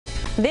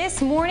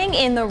This morning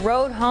in the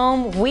Road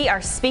Home, we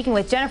are speaking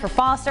with Jennifer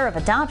Foster of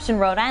Adoption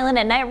Rhode Island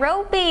and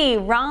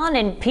NIROPE, Ron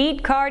and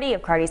Pete Cardi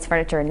of Cardi's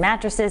Furniture and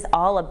Mattresses,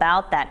 all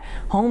about that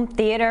home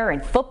theater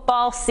and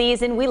football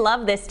season. We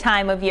love this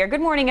time of year. Good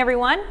morning,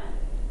 everyone.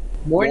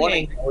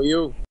 Morning. How are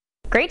you?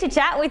 Great to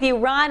chat with you,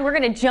 Ron. We're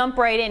going to jump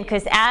right in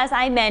because, as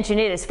I mentioned,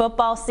 it is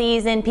football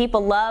season.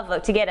 People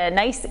love to get a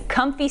nice,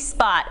 comfy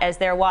spot as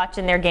they're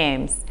watching their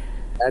games.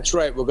 That's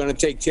right. We're going to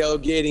take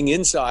tailgating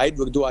inside.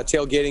 We'll do our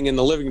tailgating in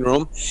the living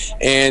room.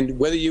 And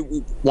whether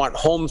you want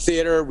home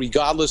theater,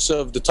 regardless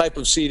of the type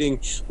of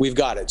seating, we've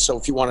got it. So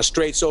if you want a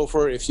straight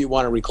sofa, if you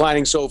want a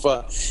reclining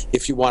sofa,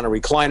 if you want a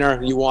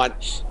recliner, you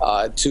want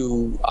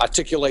to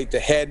articulate the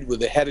head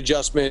with the head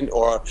adjustment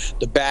or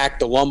the back,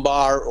 the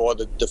lumbar, or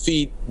the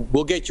feet,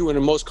 we'll get you in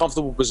the most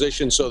comfortable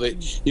position so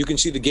that you can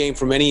see the game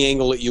from any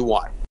angle that you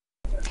want.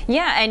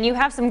 Yeah, and you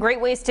have some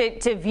great ways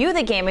to view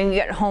the game. I mean, you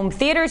got home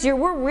theaters.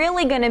 We're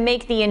really going to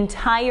make the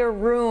entire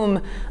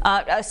room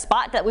a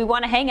spot that we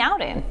want to hang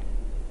out in.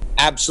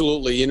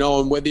 Absolutely. You know,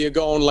 and whether you're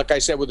going, like I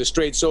said, with a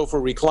straight sofa,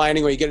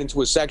 reclining, or you get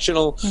into a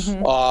sectional,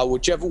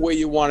 whichever way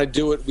you want to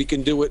do it, we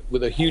can do it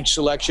with a huge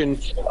selection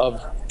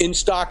of in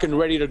stock and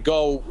ready to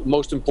go,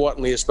 most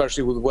importantly,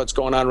 especially with what's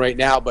going on right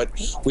now. But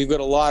we've got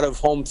a lot of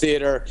home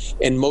theater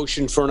and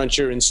motion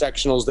furniture and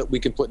sectionals that we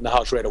can put in the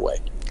house right away.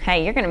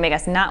 Hey, you're going to make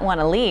us not want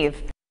to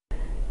leave,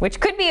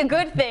 which could be a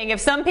good thing if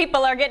some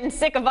people are getting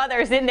sick of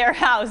others in their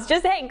house.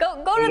 Just, hey, go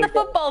to the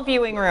football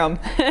viewing room.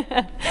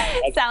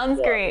 Sounds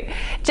great.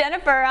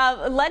 Jennifer,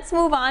 let's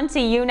move on to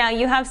you now.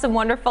 You have some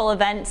wonderful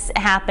events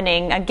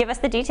happening. Give us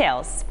the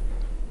details.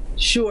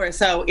 Sure.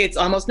 So it's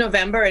almost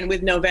November, and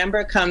with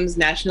November comes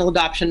National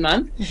Adoption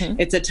Month.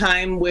 It's a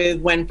time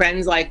when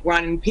friends like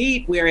Ron and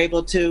Pete, we are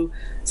able to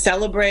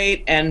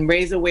celebrate and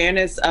raise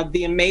awareness of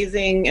the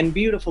amazing and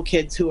beautiful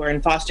kids who are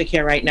in foster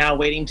care right now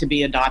waiting to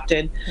be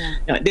adopted.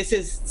 You know, this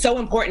is so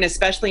important,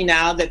 especially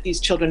now that these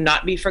children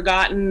not be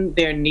forgotten.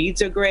 Their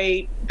needs are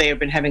great. They have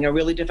been having a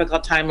really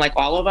difficult time like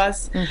all of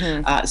us.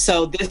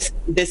 So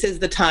this is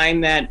the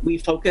time that we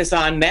focus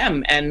on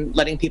them and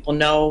letting people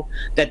know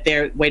that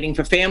they're waiting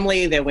for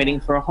family, they're waiting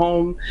for a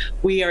home.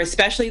 We are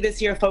especially this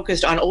year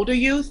focused on older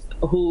youth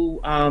who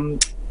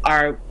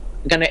are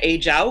going to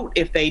age out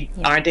if they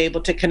aren't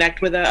able to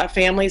connect with a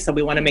family. So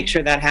we want to make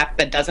sure that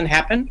that doesn't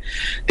happen.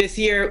 This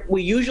year,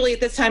 we usually at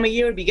this time of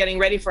year would be getting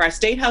ready for our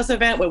State House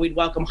event where we'd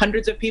welcome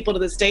hundreds of people to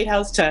the State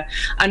House to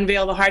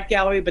unveil the Heart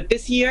Gallery. But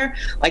this year,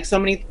 like so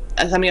many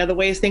other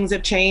ways things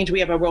have changed, we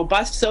have a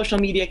robust social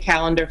media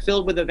calendar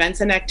filled with events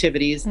and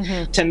activities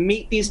to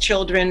meet these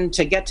children,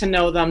 to get to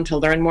know them, to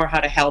learn more how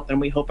to help. And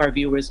we hope our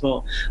viewers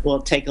will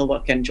take a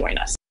look and join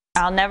us.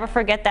 I'll never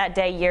forget that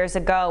day years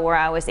ago where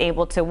I was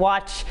able to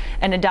watch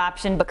an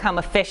adoption become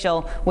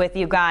official with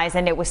you guys,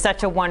 and it was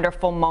such a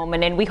wonderful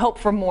moment, and we hope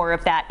for more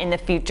of that in the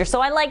future.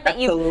 So I like that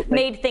you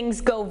made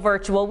things go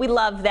virtual. We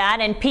love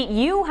that. And Pete,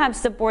 you have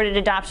supported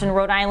Adoption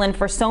Rhode Island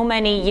for so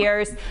many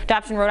years.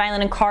 Adoption Rhode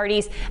Island and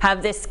Cardi's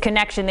have this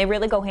connection. They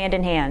really go hand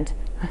in hand.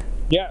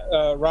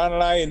 Yeah, Ron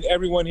and I and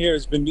everyone here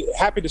has been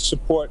happy to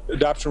support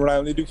Adoption Rhode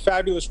Island. They do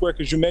fabulous work,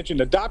 as you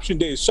mentioned. Adoption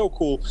Day is so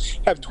cool.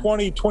 Have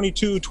 20,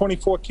 22,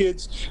 24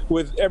 kids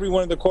with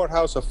everyone in the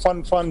courthouse, a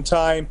fun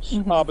time.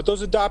 But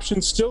those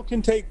adoptions still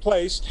can take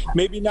place,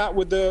 maybe not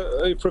with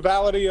the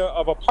frivolity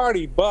of a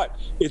party, but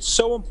it's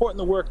so important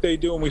the work they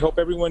do, and we hope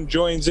everyone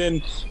joins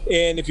in.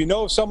 And if you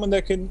know of someone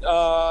that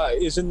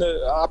is in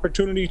the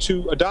opportunity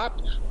to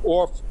adopt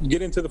or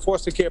get into the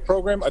foster care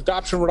program,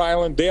 Adoption Rhode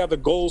Island, they are the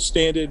gold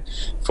standard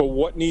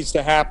for what needs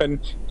to happen,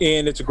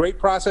 and it's a great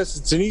process.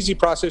 It's an easy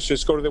process.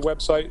 Just go to their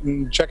website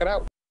and check it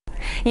out.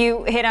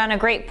 You hit on a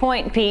great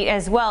point, Pete,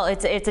 as well.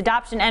 It's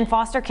adoption and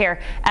foster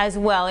care as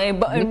well.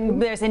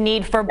 There's a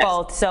need for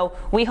both. So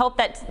we hope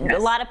that a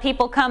lot of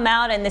people come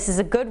out, and this is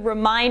a good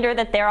reminder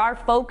that there are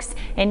folks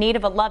in need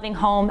of a loving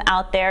home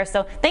out there.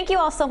 So thank you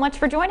all so much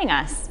for joining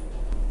us.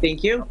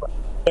 Thank you.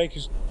 Thank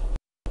you.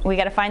 We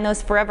got to find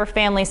those forever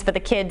families for the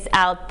kids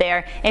out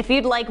there. If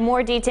you'd like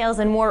more details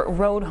and more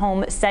Road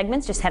Home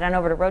segments, just head on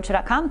over to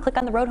RhodeShow.com, click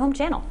on the Road Home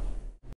channel.